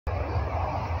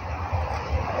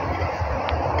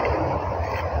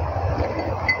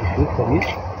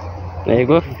É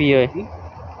igual fio, é.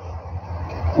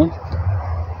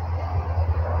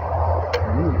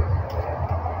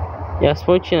 E as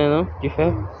pontinhas, não? De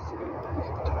ferro?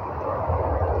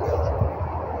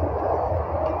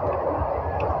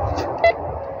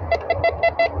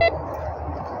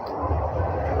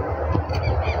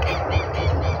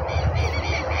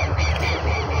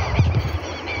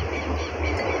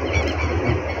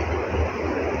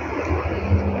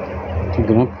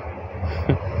 Grampo.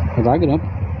 Vai dar grampo.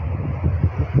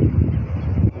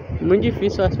 Muito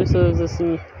difícil as pessoas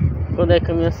assim, quando é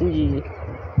caminho assim de...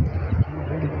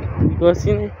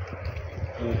 assim, né?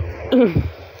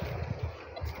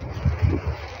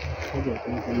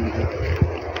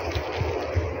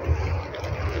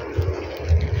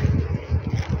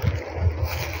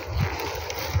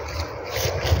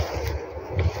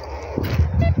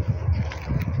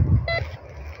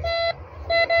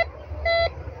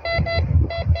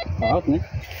 Tá alto, né?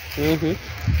 Uhum.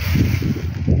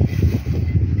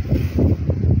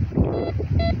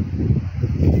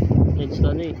 Gente,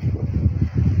 está nem.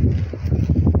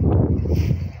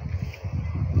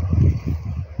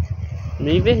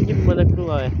 Meio verde por daquilo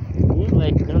lá, é.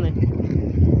 Lecão, né?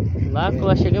 Lá que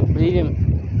lá chega brilha, mano.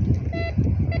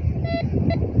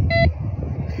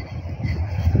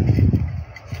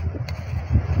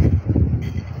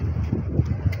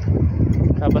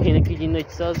 Acaba rindo aqui de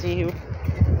noite sozinho, viu?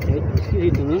 É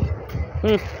esquisito, né?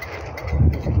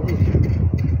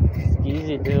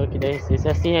 Esquisito, eu aqui deve ser. Se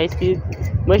assim é esquisito.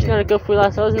 Mas na hora que eu fui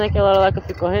lá sozinho, naquela hora lá que eu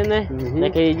fui correndo, né?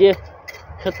 Naquele dia,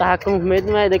 eu tava com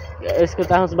medo, mas eu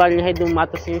escutava uns barulhos aí do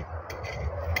mato assim.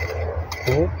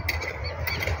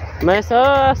 Mas é só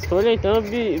as folhas, então,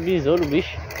 besouro,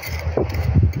 bicho.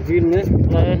 Viro, né?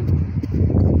 É.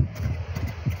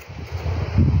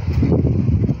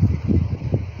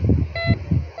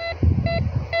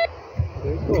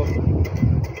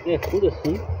 É tudo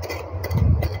assim.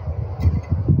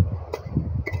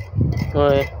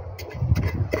 Olha.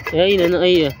 É aí, né?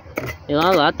 Aí, ó. É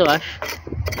uma lata, eu acho.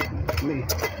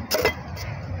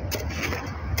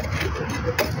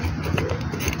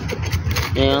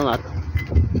 É uma lata.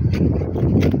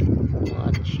 Uma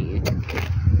latinha.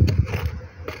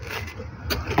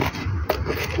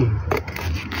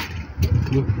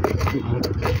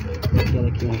 Aquela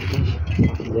aqui, uma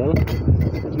parte dela.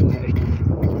 Aqui o resto.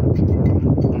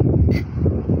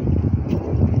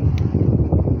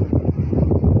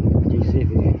 De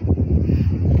cerveja.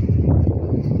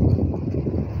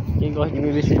 Quem gosta de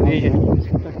beber cerveja?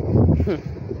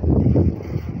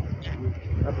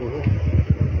 Tá bom.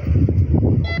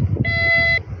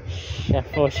 É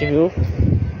forte, viu?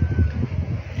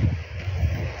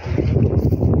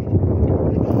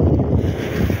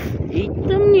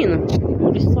 Eita, menina.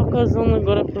 Por isso tá casando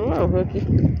agora pro lado aqui.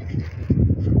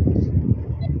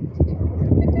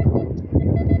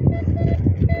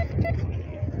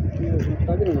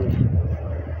 Tá grande.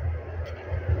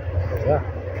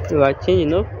 Latinha de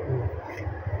novo?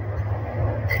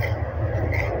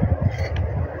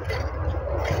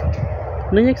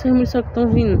 De onde é que essas munições estão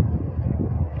vindo?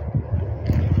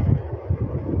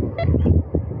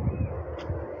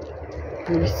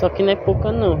 Isso aqui não é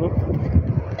pouca não, viu?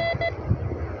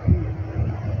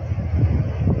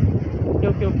 O que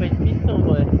eu fiz de pistão,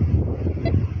 boy?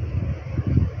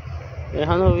 Eu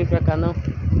já não vim pra cá não.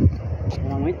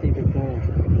 Há muito tempo que eu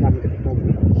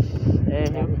É,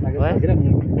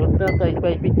 viu? Vou tanto aí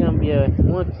pé de pitambia,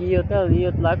 um aqui, outro ali,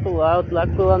 outro lá com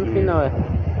lá no final, é.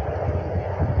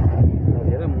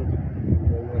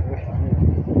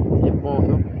 É bom,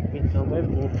 viu? Pitão é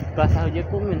bom. Passar o dia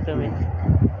comendo também.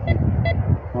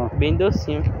 Ó. Bem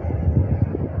docinho.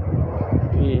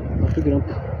 E... muito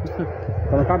grampo.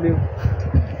 Tá no cabelo.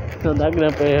 Não dá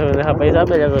grampa, eu vou levar pra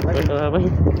Isabela agora. Vou levar pra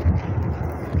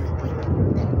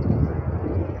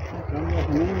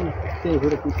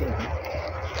cerveja aqui,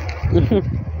 o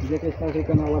dia que eles estão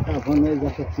ficando lá cavando, né? Eles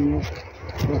acham assim,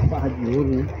 uma farra de ouro,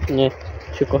 né? É,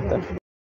 deixa eu cortar.